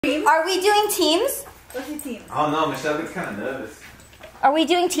Are we doing teams? Let's do teams. Oh no, Michelle gets kind of nervous. Are we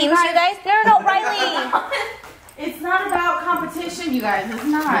doing teams, you guys? No, Riley. It's not about competition, you guys. It's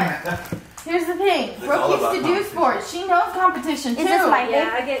not. Here's the thing. Brooke used to do sports. She knows competition too. Is this my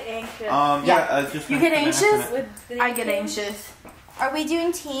Yeah, thing? I get anxious. Just you get anxious? I get anxious. Are we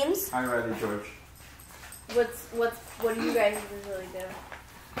doing teams? Hi, Riley, George. What do you guys usually do?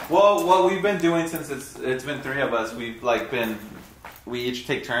 Well, what we've been doing since it's been three of us, we each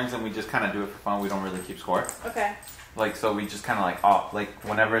take turns and we just kind of do it for fun. We don't really keep score. Okay. So we just kind of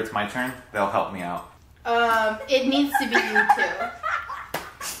whenever it's my turn, they'll help me out. It needs to be you two.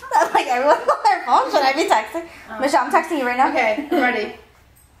 Like everyone's on their phone. Should I be texting? Michelle, I'm texting you right now. Okay, I'm ready.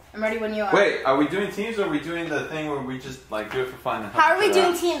 I'm ready when you are. Wait, are we doing teams or are we doing the thing where we just do it for fun? And How are we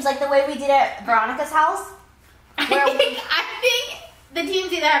doing teams? Like the way we did at Veronica's house? I think the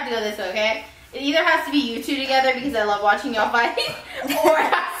teams either have to go this way, okay? It either has to be you two together because I love watching y'all fight, or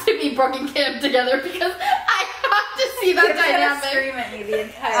it has to be Brooke and Kim together because I have to see that dynamic. Scream at me the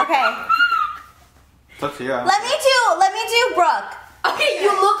entire Okay. It's up to you. Let me do Brooke. Okay, you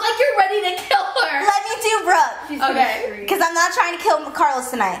look like you're ready to kill her. Let me do Brooke. She's Okay. Because I'm not trying to kill Carlos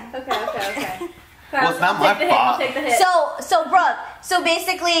tonight. Okay. Well, it's not my fault. I'll take the hit. So Brooke, so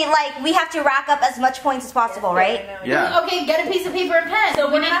basically, we have to rack up as much points as possible, right? Yeah. Okay, get a piece of paper and pen. So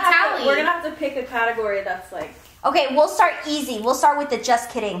we we're need gonna a tally. we're gonna have to pick a category that's like. Okay, we'll start easy. We'll start with the just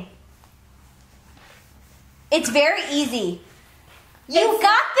kidding. It's very easy. You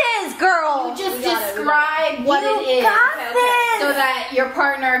got this, girl. You just We got it, we describe what it is. You got Okay. this. So that your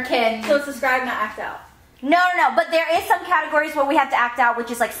partner can. So it's describe, not act out. No. But there is some categories where we have to act out, which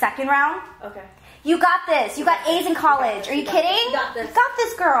is like second round. Okay. You got this. You got A's in college. Are you kidding? You got this. You got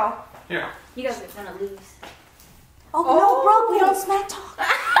this, girl. Yeah. You guys are gonna lose. Oh, no, Brooke, we don't smack talk.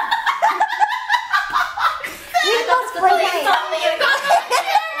 We must play nice.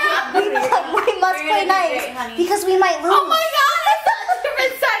 We must play nice because we might lose. Oh my god, I saw a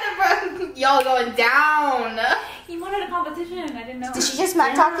different side of Brooke. Y'all going down. You wanted a competition. I didn't know. Did she just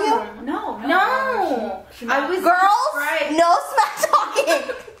smack talk you? No. I was Girls, right. no smack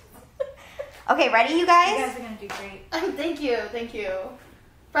talking. Okay, ready, you You guys? guys are gonna do great. Thank you.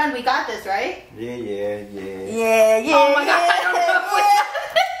 Friend, we got this, right? Yeah. Yeah. Oh my god, I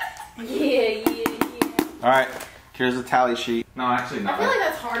don't know. Yeah. All right. Here's a tally sheet. No, actually no. I feel like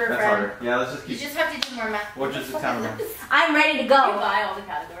that's harder, That's friend. harder. Yeah, let's just You keep. just have to do more math. What just the time? I'm ready to You go. buy all the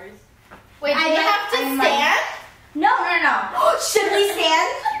categories. Wait, do I we might- have to I stand? might- No. Should we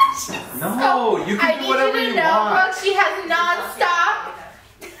stand? No, you I can do need whatever you you to know, want. Brooke, she has non-stop.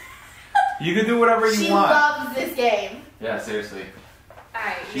 You can do whatever you She want. loves this game. Yeah, seriously.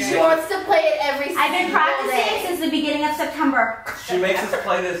 Alright. She wants to play it every single I've been practicing day. since the beginning of September. She makes us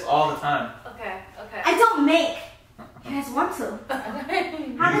play this all the time. Okay. I don't make. You guys want to.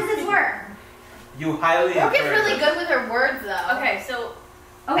 How does this work? You highly Brooke is encourage really us. good with her words, though. Okay, so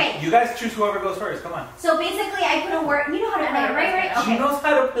Okay, You guys choose whoever goes first. Come on. so basically I put a word. You know how to play it, right? She Okay. knows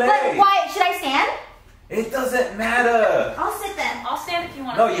how to play. But why? Should I stand? It doesn't matter. I'll sit then. I'll stand if you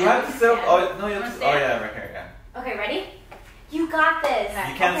want No, to. you have to sit up. Oh, no, you Wanna have to. stand? Oh, yeah, right here. Yeah. Okay, ready? You got this.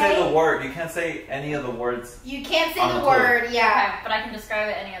 You can't okay? say the word. You can't say any of the words. You can't say On the the word, yeah. Okay, but I can describe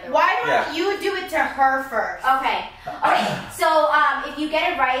it any other way. Why don't Yeah. you do it to her first? Okay. So if you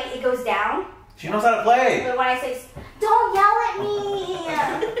get it right, it goes down. She knows how to play. But when I say, don't yell at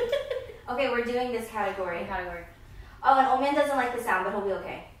me. Okay, we're doing this category. Category. Oh, and Oman doesn't like the sound, but he'll be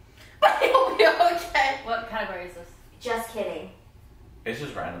okay. It'll be okay. What category is this? Just kidding. It's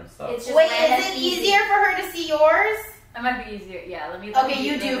just random stuff. It's just Wait, random, is it easy. easier for her to see yours? That might be easier. Yeah, let me. Okay,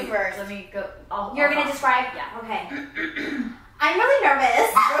 you do first. Let me go. You're gonna describe? Yeah. Okay. I'm really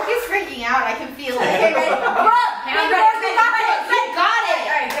nervous. Brooke is freaking out. I can feel it. Okay, ready? Brooke, Okay, I'm big ready. Brooke, you got it. You got it.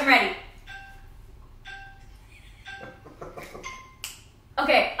 Alright, I'm ready.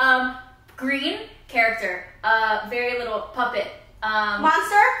 Okay, green character. Very little puppet.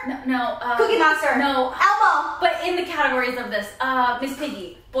 Monster? No. Cookie Monster? No. Elmo? But in the categories of this, Miss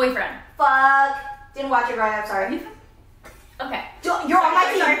Piggy, boyfriend. Fuck. Didn't watch it growing up, sorry. Okay. You're on my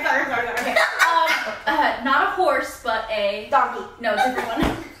team. Sorry. Okay. Not a horse, but a Donkey. no, different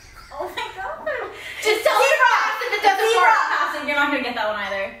one. Oh my god. Just tell me pass if it doesn't Zebra. work. Pass it, you're not gonna get that one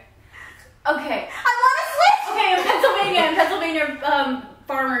either. Okay. I want to switch. Okay, in Pennsylvania,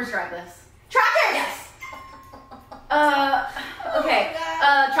 farmers drive this. Tractor. Yes. Okay.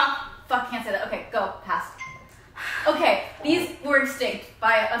 Fuck, can't say that. Okay, go. Pass. Okay, these were extinct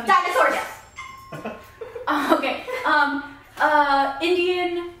by a Dinosaurs. Yes. Okay.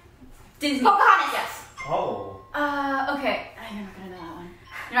 Indian Disney. Pocahontas. Yes. Oh. Okay. You're not gonna know that one.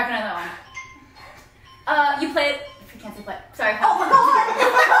 You're not gonna know that one. You play it. If you can't say play. Sorry. Oh my god!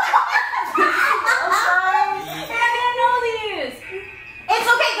 You're not gonna know these. It's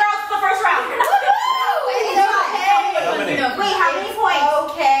okay, girls. The first round. Wait, how many points?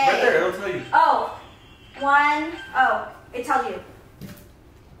 Okay. Right there, it'll tell you. Oh, 1. Oh, it tells you.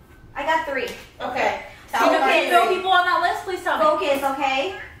 I got 3. Okay. Do you know people on that list? Please tell me. Focus,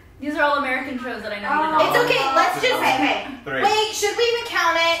 okay? These are all American shows that I know. You know. It's okay. Let's just. Okay. 3. Wait, should we even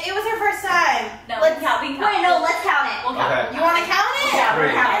count it? It was her first time. No, Let's count. We can count. Wait, no, let's count it. We'll count. Okay. You want to count it? Yeah,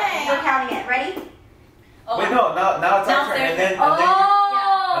 we're 3. counting it. Okay. We're counting it. Ready? Oh. Wait, no, now it's our turn. And then, Oh!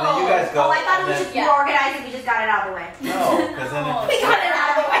 and then you guys go. Oh, I thought it was and just then- more organized and we just got it out of the way. No, because then We got it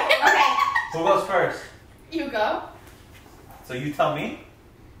out of the way. Okay. who goes first? You go. So you tell me?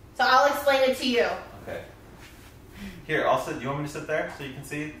 So I'll explain it to you. Okay. Here, I'll sit. You want me to sit there so you can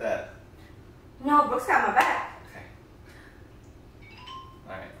see that? No, Brooke's got my back. Okay.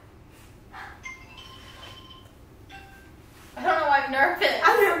 Alright. I don't know why I'm nervous.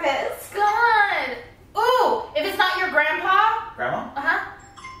 I'm nervous. God. Ooh, if it's not your grandpa, Grandma?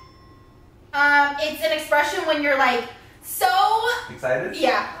 it's an expression when you're like so. Excited?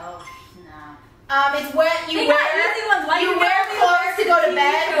 Yeah. Oh, no. It's when you They wear. got easy ones. Why You you wear barely clothes to go to TV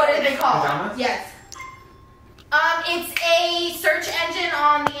bed. What are they called? Pajamas? Yes. It's a search engine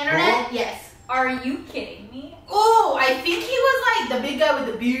on the internet. Google? Yes. Are you kidding me? Ooh, I think he was like the big guy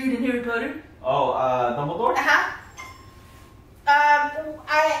with the beard in Harry Potter. Oh, Dumbledore? Uh-huh.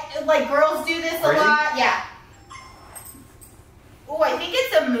 I like girls do this a Really? lot. Yeah. Ooh, I think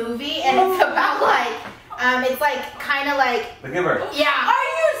it's a movie and it's about like it's like kind of like The Giver. yeah. Are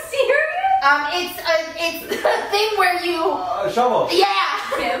you serious? It's the thing where you Shovel. yeah.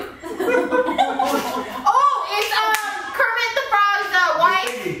 Kim? Oh, it's Kermit the Frog's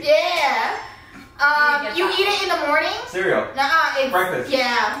wife. Piggy. Yeah. You that. eat it in the morning. Cereal. Nuh-uh, it's Breakfast.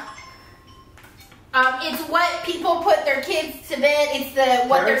 Yeah. It's what people put their kids to bed. It's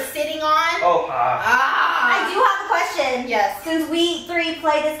what they're Carrots? sitting on. Oh, I do have a question. Yes. Since we 3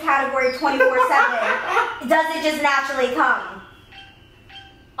 play this category 24/7, does it just naturally come?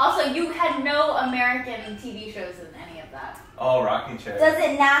 Also, you had no American TV shows in any of that. Oh, rocking chair. Does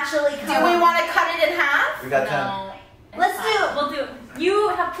it naturally come? Do we want to cut it in half? We got 10. No. it's Let's fine. do- We'll do. You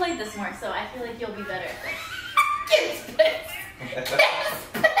have played this more, so I feel like you'll be better at this. Give me space.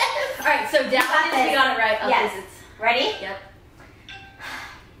 All right. So down is we got it right. Yes. Opposites. Ready? Yep.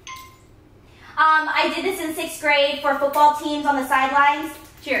 I did this in 6th grade for football teams on the sidelines.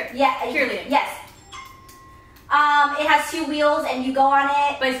 Cheer. Yeah. Cheerleading. Yes. It has 2 wheels and you go on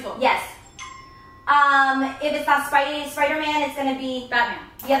it. Bicycle. Yes. If it's not Spider-Man, it's gonna be Batman.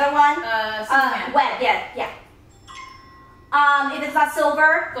 the other one. Superman. Web. Yeah. If it's not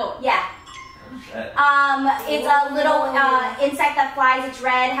silver, Gold. yeah. Shit. It's a little insect that flies. It's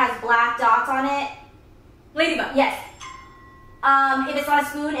red, has black dots on it. Ladybug. Yes. If it's not a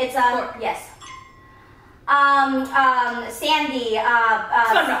spoon, it's a Fork. yes. Sandy.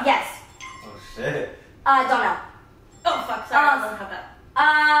 SpongeBob. Yes. Oh, shit. Don't know. Oh fuck. Sorry. I don't have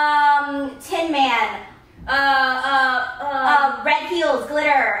that. Tin Man. Red Heels,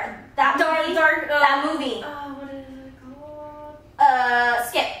 Glitter. That movie. That movie. What is it called?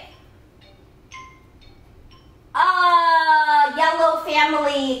 Skip. Yellow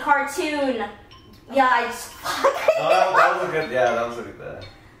Family cartoon. Yeah, I just. Oh, that was a good, yeah, that was a good,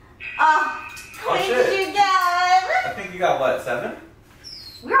 How Oh, many shit. did you get? I think you got what, 7?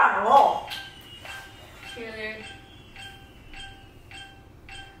 We're on a roll. Cheerleader.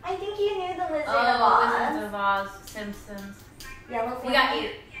 I think you knew the Wizard of Oh, Oz. Wizards of Oz. Simpsons. Yellow Family. We got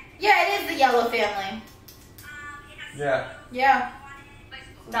 8. Yeah, it is the Yellow Family. Yeah. Yeah.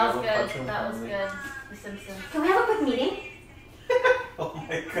 That was good. That was good. The Simpsons. Can we have a quick meeting? Oh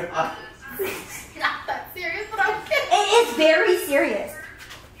my god. Not that serious, but I'm kidding. It is very serious.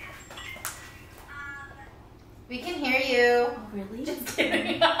 We can hear you. Oh, really? Just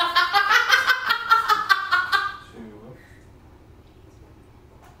kidding.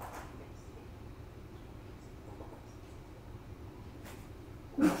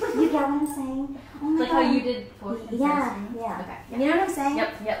 You get what I'm saying? Oh my Like God. how you did for Yeah, yeah. Okay. You know what I'm saying?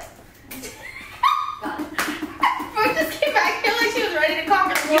 Yep. Yep. Got it. Brooke just came back here like she was ready to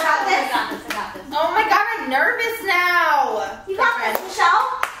conquer the You world. got I this? got this. I got this. Oh my god, I'm nervous now. You got this, Michelle?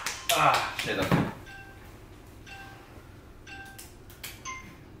 Ah, shit. Okay.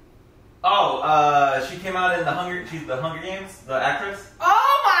 Oh, she came out in she's the Hunger Games, the actress.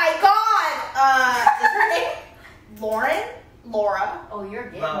 Oh my god. Is her name Lauren? Laura. Oh, you're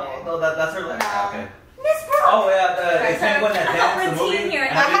getting No, there. no, that's her. No. Okay. Miss Brooke. Oh yeah, the Sorry, Penguin that I danced, thought the we're movie. team here.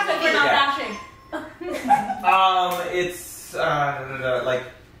 And I I have to think- be not yeah. dashing. It's like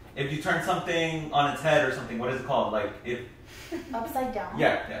if you turn something on its head or something. What is it called? Like if Upside down?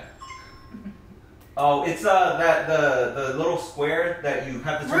 Yeah. Oh, it's the little square that you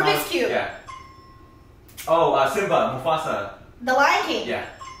have to turn Rubik's on. Cube. Yeah. Oh, Simba, Mufasa. The Lion King. Yeah.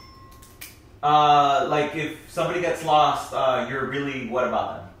 Like if somebody gets lost, you're really what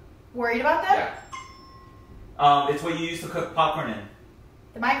about them? Worried about them? Yeah. It's what you use to cook popcorn in.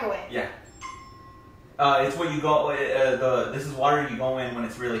 The microwave. Yeah. It's what you go. This is water you go in when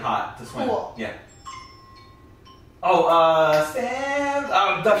it's really hot to swim. Pool. Yeah. Oh, stand.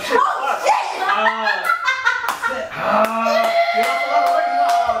 Oh, the shit. Oh, shit! You lost a lot of weight.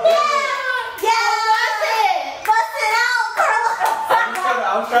 I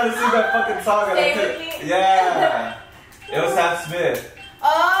was trying to sing that fucking song and I couldn't. Yeah. It was Sam Smith. Oh.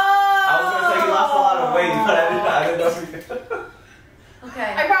 I was gonna say he lost a lot of weight, but I didn't know. Okay.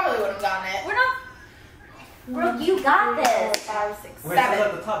 I probably would have gotten it. We're not. Bro, you got this. 5, 6, Wait, 7. who's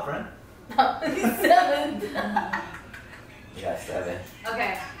at the top, friend? 7. Yeah, 7.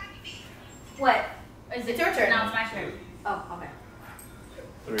 Okay. What? Is it your turn? Now it's my turn. Oh, okay.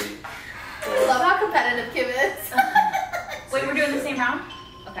 3. I love how competitive Kim is. Wait, we're doing the same round?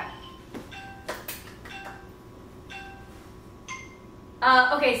 Okay.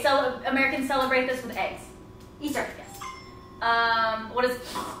 Okay, so Americans celebrate this with eggs. Easter. Yes. What is...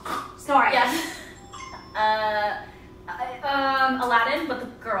 Snoring. Yes. Aladdin, but the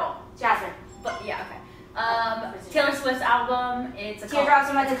girl. Jasmine. But, yeah, okay. Taylor Swift's album, it's a color. Teardrops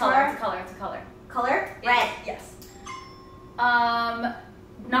on my It's a guitar? color, it's a color, it's a color. Color? Red. Yes.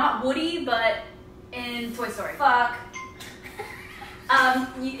 Not Woody, but in Toy Story. Fuck.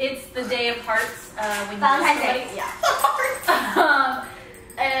 It's the Day of Hearts. When Valentine's you Day. Yeah.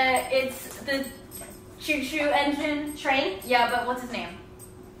 It's the choo-choo engine. Train. Yeah, but what's his name?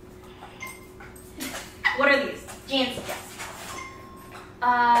 What are these? Jeans. Yes.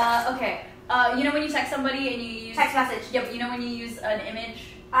 Okay. You know when you text somebody and you use... Text message. Yeah, but you know when you use an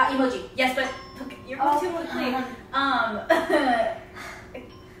image? Emoji. Yes, but you're going too quickly.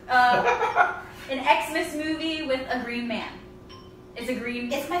 An Xmas movie with a green man. It's a green...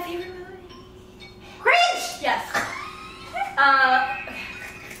 It's my favorite movie. Cringe! Yes.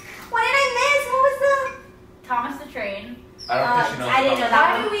 What did I miss? What was the... Thomas the Train. I don't think she knows. I didn't know about that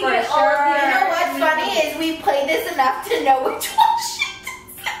How one do we for get all sure. of the... You know what's funny is we played this enough to know which one she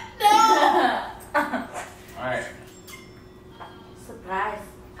doesn't know. Alright. Surprise.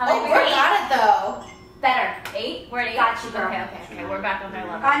 How Oh, many we we got? got it though. Better. 8? We're at 8? Got you, girl. Okay. We're back on our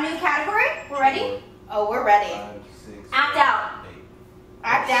level. New category? We're ready? Oh, we're ready. 5, 6, Act 7, out. 8.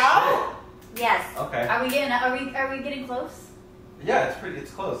 Act out? Yes. Okay. Are we getting close? Yeah,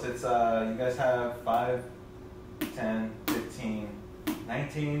 it's close. It's you guys have 5, 10, 15,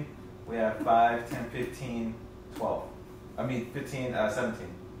 19. We have 5, 10, 15, 12. I mean 15, 17.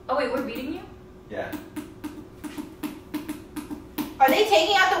 Oh wait, we're beating you? Yeah. Are they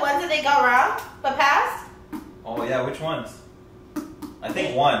taking out the ones that they got wrong but passed? Oh yeah, which ones? I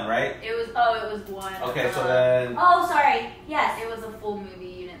think 1, right? It was 1. Okay, so then Oh, sorry. Yes. It was a full movie.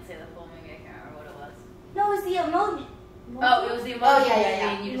 You didn't say the full movie. I can't remember what it was. No, it was the emoji. Oh, it was the emoji. Oh, yeah, movie,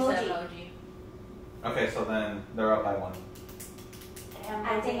 yeah. And you just said Emoji. emoji. okay, so then they're up by 1.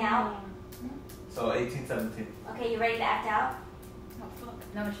 Acting out. So 18, 17. Okay, you ready to act out? Oh fuck.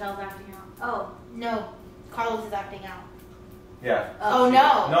 No, Michelle's acting out. Oh. No. Carlos is acting out. Yeah. Oh,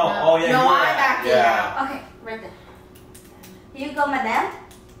 no. No. Oh yeah. No, you were I'm acting out. Okay, right there. You go, madame.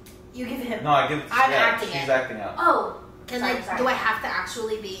 You give him. No, I give. I'm yeah, acting She's it. acting out. Oh. Can Sorry, I, sorry. do I have to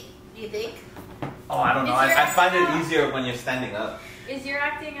actually be, do you think? Oh, I don't know. Is your I find it acting out? easier when you're standing up. Is your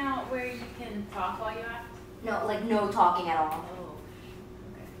acting out where you can talk while you act? No, like no talking at all.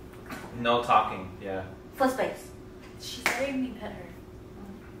 Oh. No talking. Yeah. Foot space. She's letting me pet her.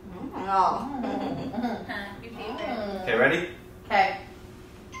 Oh. New favorite. Okay, ready? Okay.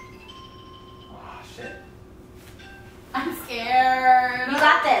 Oh shit. I'm scared. You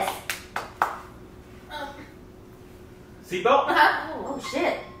got this. Seatbelt. Oh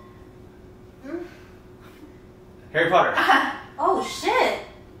shit. Harry Potter. Oh shit.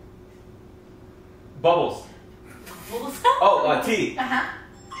 Bubbles. Oh, tea. Uh-huh.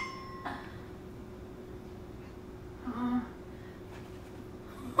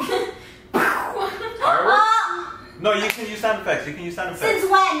 Fireworks. No, you can use sound effects. You can use sound effects.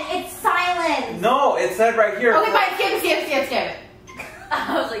 Since when? It's silent. No, it said right here. Okay, fine. Skip.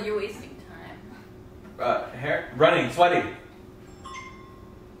 I was like, you're wasting time. Hair, running, sweating.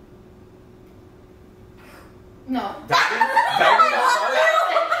 No. Diving.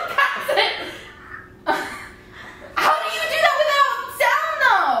 How do you do that without sound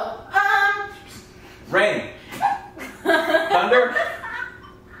though? Rain. Thunder.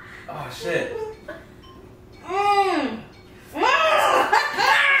 Oh shit. Mmm.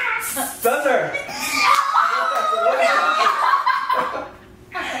 Thunder.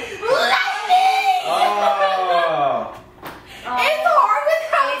 Lightning! Oh. It's hard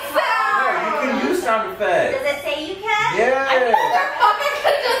without sound. No, you can use sound effects. Does it say you can? Yeah. I think motherfucker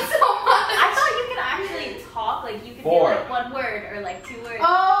could have done so much. I thought you could actually talk, like you could 4. do like one word or like 2 words.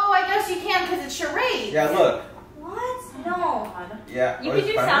 Oh, I guess you can because it's charade. Yeah, look. What? No. Yeah. You oh, could it's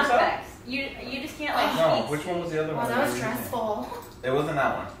do by sound yourself? effects. You just can't like. No, speak. which one was the other Oh, one? that was stressful. It wasn't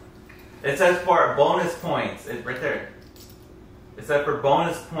that one. It says for bonus points. It's right there. It said for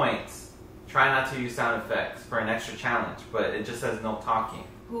bonus points, try not to use sound effects for an extra challenge, but it just says no talking.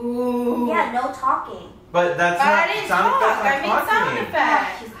 Ooh. Yeah, no talking. But that's But not I didn't sound talk. effects. I made sound talking.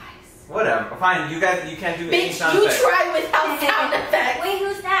 effects. You guys. Whatever. Fine. You guys, you can't do any Bitch, sound you effects. try without sound effects. Wait,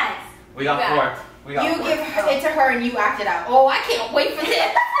 who's next? We got You 4. We got You 4. give it to her and you act it out. Oh, I can't wait for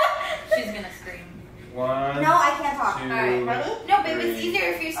this. She's gonna scream. 1. No, I can't talk. 2, Alright, ready? No, babe, it's 3, easier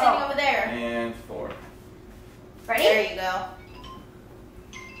if you're sitting over there. And 4. Ready? There you go.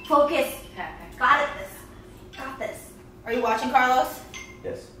 Focus. Okay. Got it. Got this. Are you watching, Carlos?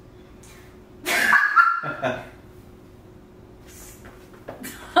 Yes.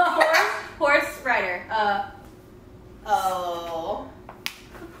 Horse rider. Oh. Oh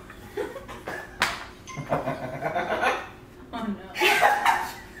no. Oh no.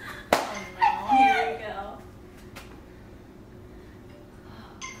 Here we go.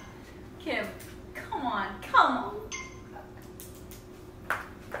 Kim, come on, come on.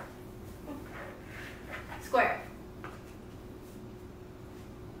 Square.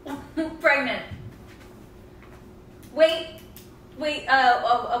 Pregnant. Wait. Wait.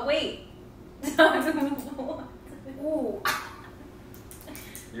 Wait. Ooh.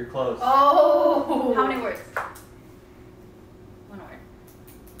 You're close. Oh. How many words? One word.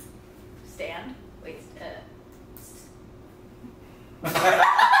 Stand. Wait.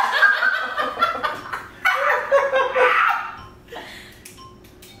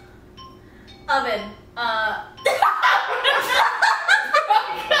 Oven.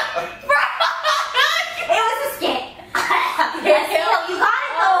 It was a skit. Yes, you got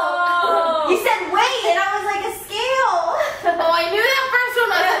it though. Oh. You said wait, and I was like a scale. Oh, I knew that first one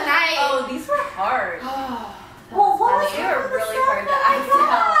was a night. Oh, these were hard. Well, what was They were the really stuff hard to that I act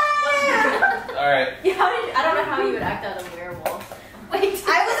got? All right. Yeah, I don't know how you would act out a werewolf. Wait.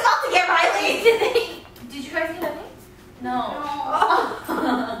 I was about to get Riley. Did you guys get any? No.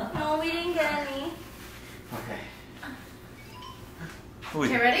 No, we didn't get any. Okay.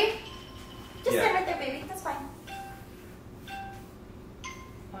 Okay, ready? Just Yeah. sit right there, baby. That's fine.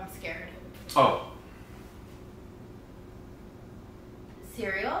 Oh, I'm scared. Oh.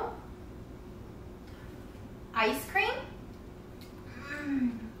 Cereal. Ice cream.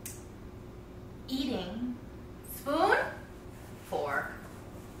 Eating. Spoon. Fork.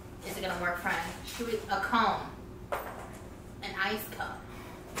 Is it gonna work, friend? Should we, a cone. An ice cup.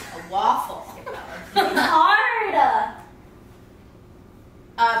 A waffle. It's hard.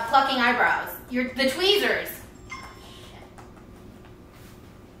 Plucking eyebrows. The tweezers.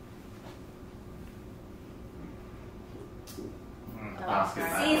 Basket.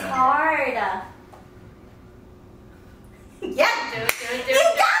 See, it's hard. Yeah. Do it. You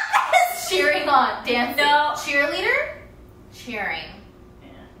got this. Cheering on. Dancing. No. Cheerleader. Cheering.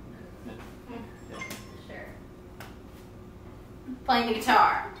 Sure. Playing the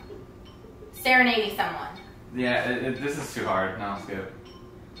guitar. Serenading someone. Yeah, this is too hard. No, skip.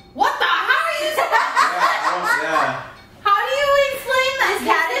 What the? How are you? Yeah. How do you explain that? This This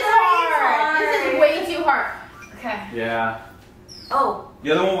category is is hard. This is way too hard. Okay. Yeah. Oh. The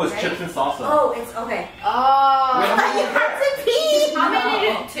other one was Ready? chips and salsa. Oh, it's okay. Oh. Wait, You have to pee. How many did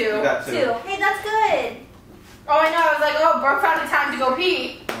you? You Two. got 2. 2. Hey, that's good. Oh, I know. I was like, oh, Brooke found a time to go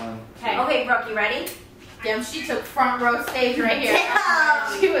pee. 1, Okay. Okay, Brooke, you ready? Damn, she took front row stage right here.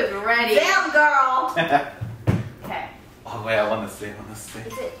 Damn. She was ready. Damn, girl. 2. Okay. Oh wait, I want to see.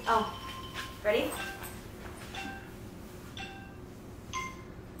 Is it? Oh. Ready?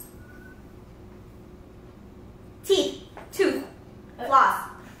 Teeth. Tooth. Floss.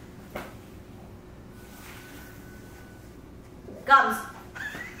 Gums.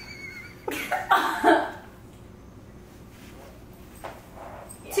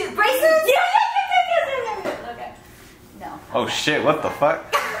 Tooth braces? Yeah. Okay. No. Oh shit! What the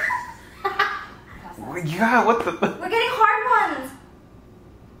fuck? Yeah, what the? We're getting hard ones.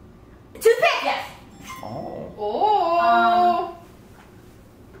 Toothpick. Yes. Oh. Oh.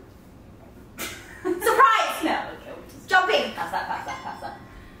 Surprise. No. Okay. We'll just Jumping. pass that.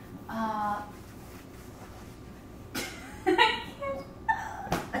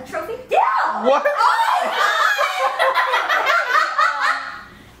 A trophy. Yeah. What? Oh my god.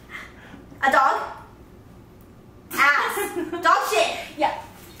 A dog? Ass. Dog shit. Yeah.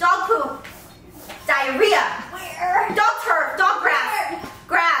 Dog poop. Diarrhea. Where? Dog turf. Dog grass.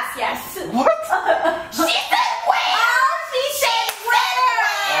 Grass. Yes. What? She said where? Oh, she said where?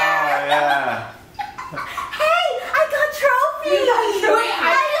 Oh yeah. Hey, I got trophy. Wait,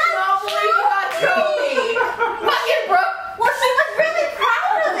 I cannot believe you got trophy. Fucking broke. Well, she was really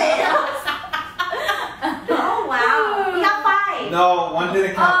proud of it. Oh, wow. We got 5. No, one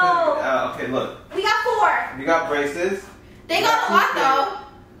didn't count. Oh. Okay, look. We got 4. You got braces. They got a lot though.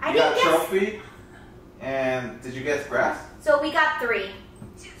 I You got didn't guess. trophy. And did you guess grass? So we got 3.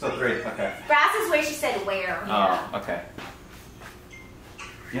 So 3. Okay. Grass is where she said where. Oh, okay.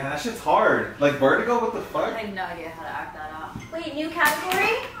 Yeah, that shit's hard. Like vertigo, what the I fuck? have no idea how to act that out. Wait, new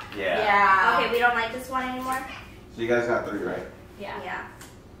category? Yeah. Okay, we don't like this one anymore? So you guys got 3, right? Yeah. Yeah.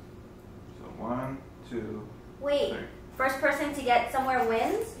 So 1, 2, Wait, 3. first person to get somewhere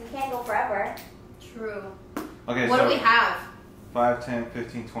wins? We can't go forever. True. Okay, What so do we have? 5, 10,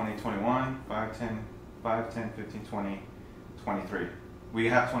 15, 20, 21. 5, 10, 15, 20, 23. We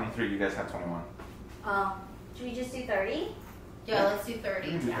have 23. You guys have 21. Oh. Should we just do 30? Yeah, let's do 30.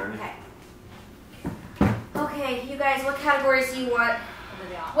 You can do 30. Okay. Okay, you guys, what categories do you want?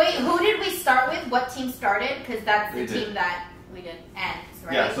 Wait, who did we start with? What team started? Because that's the We did. team that we did ends,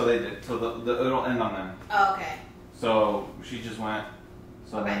 right? Yeah, so they did. So it'll end on them. Oh, okay. So she just went.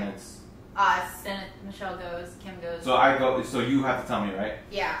 So then Okay. it's. Us. Then Michelle goes, Kim goes. So I go. So you have to tell me, right?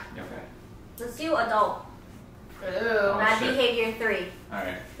 Yeah. Okay. Let's do adult. Ooh. Bad shit. behavior 3. All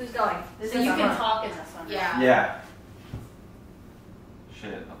right. Who's going? So you can talk in this one. Yeah. Yeah.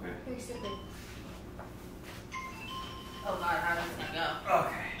 Shit. Okay. Very stupid. Oh god, how does it go?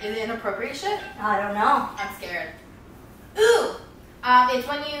 Okay. Is it inappropriate shit? I don't know. I'm scared. Ooh! It's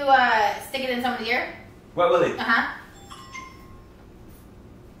when you stick it in someone's ear. Wait, Willie. Uh-huh.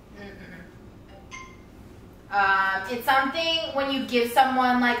 It's something when you give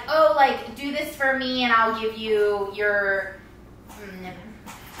someone like, oh, like, do this for me and I'll give you your...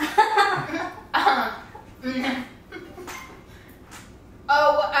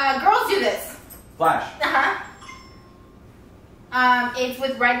 girls do this. Flash. Uh-huh. It's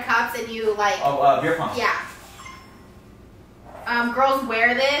with red cups and you like... Oh, beer pong. Yeah. Girls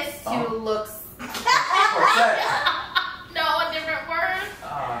wear this to Oh. look... Corset. No, a different word.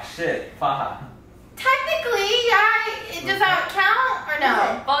 Oh shit. Faja. Technically, yeah. Does that count or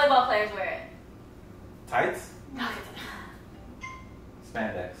no? Volleyball players wear it. Tights.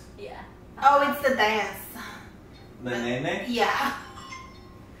 Spandex. Yeah. Oh, it's the dance. The nene. Yeah.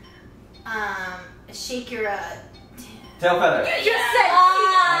 Shake your Tail feather. You said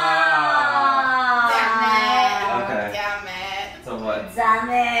Damn it. Okay. Damn it. So what? Damn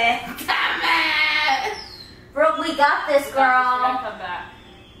it. Damn it. Bro, we got this, Girl. girl. Come back.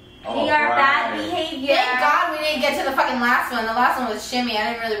 We are bad behavior. Thank God we didn't get to the fucking last one. The last one was shimmy.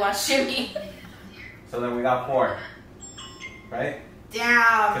 I didn't really want shimmy. So then we got 4. Right?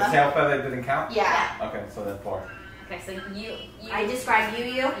 Damn. Because tail feather didn't count? Yeah. Okay, so then 4. Okay, so you. I describe you.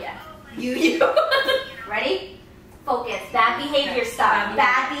 Yeah. You. Ready? Focus. Bad behavior stuff.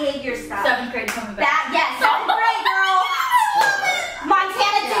 Bad behavior stuff. 7th grade coming back. Bad, yes, 7th grade, girl.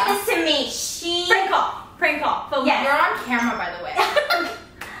 Montana did this to me. She. Prank call. Prank call. Phone Yes. You're on camera, by the way.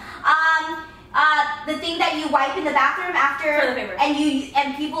 The thing that you wipe in the bathroom after, Toilet paper.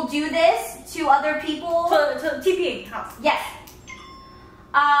 and people do this to other people. To TPing house. Yes.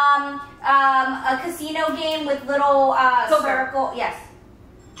 A casino game with little Poker. circle. Yes.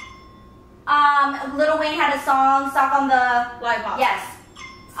 Lil Wayne had a song stuck on the. Lollipop. Yes.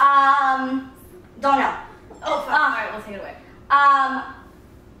 Don't know. Oh, fuck. Alright, we'll take it away.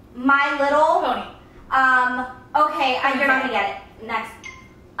 My Little. Pony. Okay, you're not gonna get it. Next.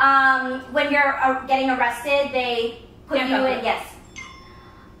 When you're getting arrested, they put you Handcuff in. you. Yes.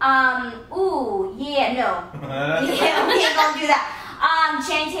 Ooh, yeah, no. Yeah, we ain't gonna do that.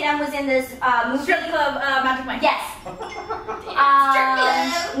 Channing Tatum was in this movie. Strip club, Magic Mike. Yes.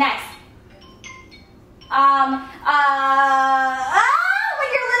 Next. When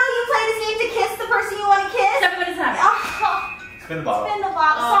you're little, you play this game to kiss the person you want to kiss. 7 minutes an hour. Oh, Spin the bottle. spin the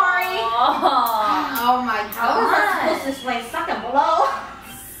box. Sorry. Oh. Oh my How was that god. supposed to play? Suck and blow.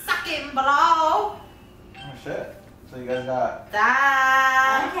 Sucking below. Oh shit. So you guys got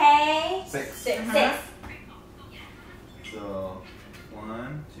That. Okay. 6. 6. 6. So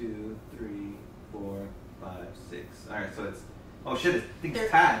 1, 2, 3, 4, 5, 6. Alright, so it's. Oh shit, I think it's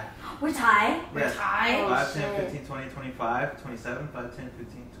tied. We're tied. We're Yes. tied. 5, 10, shit. 15, 20, 25, 27, 5, 10,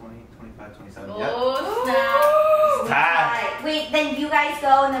 15, 20, 25, 27. Yep. Oh, snap. It's tied. Wait, then you guys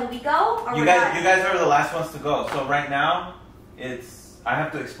go and then we go? Or You we're guys, done? you guys are the last ones to go. So right now, it's I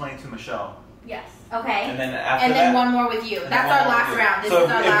have to explain to Michelle. Yes. Okay. And then after And then that, one more with you. and That's then our one more last with you. round. This So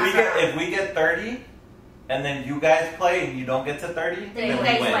is our if last we round. if we get 30, and then you guys play and you don't get to 30, Then you we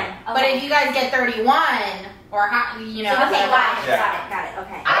guys win. win. But Okay. if you guys get 31, or you know, Okay, whatever. got it, Yeah. got it,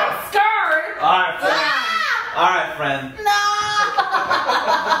 okay. I'm scared. All right, friend. Ah! All right, friend. No.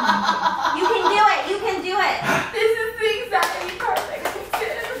 You can do it, you can do it. This is the anxiety part that kicks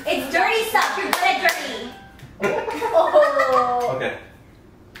in. It's dirty stuff, you're good at dirty. Oh. Okay.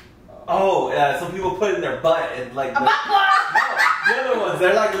 Oh, some people put it in their butt and like. A butt plug. No, the other ones,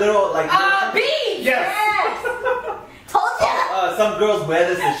 they're like little Bees. Yes. Told ya. Some girls wear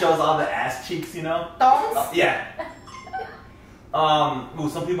this and shows all the ass cheeks, you know. Thumbs. Yeah. Ooh,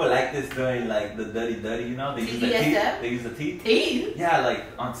 some people like this doing like the dirty, you know. They use the teeth. BDSM? They use the teeth. Teeth. Yeah, like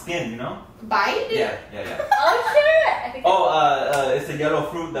on skin, you know. Bite. Yeah. Oh shit. I think It's a yellow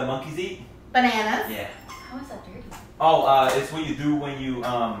fruit that monkeys eat. Bananas. Yeah. How is that dirty? Oh, it's what you do when you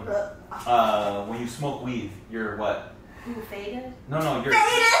smoke weed. You're what? Ooh, faded. No, you're.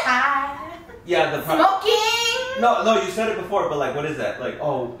 Hi. Yeah, the. Smoking. No, you said it before, but like, what is that? Like,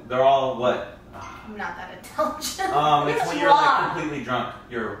 oh, they're all what? I'm not that intelligent. It's when you're like completely drunk.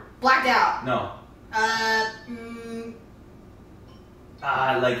 You're Blacked out. no.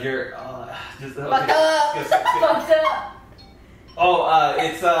 Like you're just. Fucked up. Fucked up. Oh,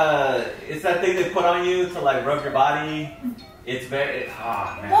 it's that thing they put on you to like rub your body. It's very.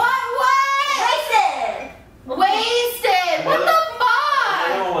 Man. What? Wasted. What the The fuck?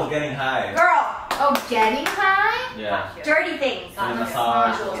 other one was getting high. Girl, Oh, getting high? Yeah. dirty things. And a Okay.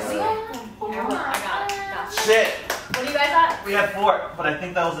 massage. Modules. Yeah. I got it. Shit. What do you guys got? We had 4, but I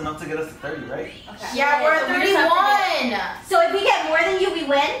think that was enough to get us to 30, right? Okay. Yeah, we're at So we just have 31. So if we get more than you, we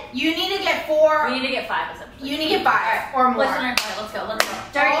win? You need to get 4. We need to get 5 essentially. You need to get 5 or more. Listener, alright, let's go. Let's go.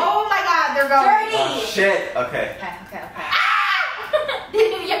 Dirty. Oh my god, they're going. Dirty. Oh, shit. Okay. Okay. They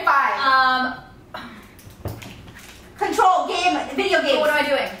need to get 5. Control, game, video So games. what am I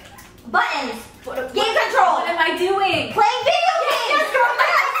doing? Buttons. What Game control. What am I doing? Playing video games.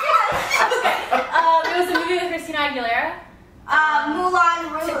 It was a movie with Christina Aguilera. Mulan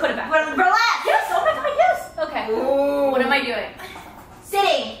Rouge. Put it back. Burlesque. Yes. Oh my god. Yes. Okay. Ooh. What am I doing?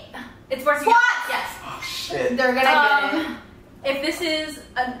 Sitting. It's worth Squats. Yes. Oh, shit. They're gonna get it. If this is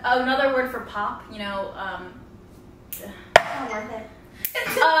another word for pop, you know, Not worth it.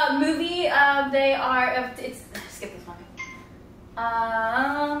 movie, they are. It's skip this one.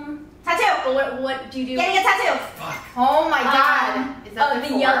 Tattoo. What do you do? Getting a tattoo. Oh my god. Is that the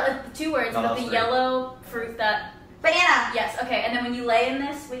 4? yellow. 2 words, No, but that's the 3. yellow fruit that. Banana. Yes. Okay. And then when you lay in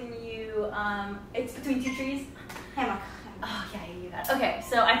this, when you it's between 2 trees. Hammer. Oh yeah, you do that. Okay,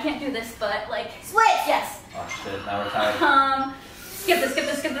 so I can't do this, but like. Split. Yes. Oh, shit. Now we're tired. Skip this.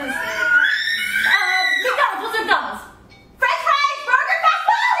 McDonald's. What's McDonald's? French fries. Burger. Fast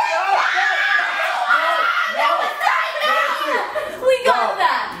food. We got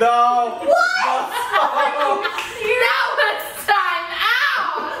that. No. Now it's time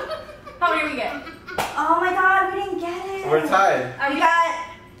out. How many did we get? Oh my god, we didn't get it. We're tied. We got.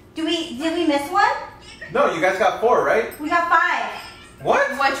 Did we miss one? No, you guys got 4, right? We got 5. What?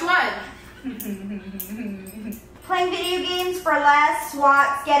 Which one? Playing video games, burlesque,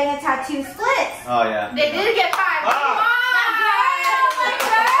 swats, getting a tattoo, splits. Oh, yeah. They did get 5. Ah.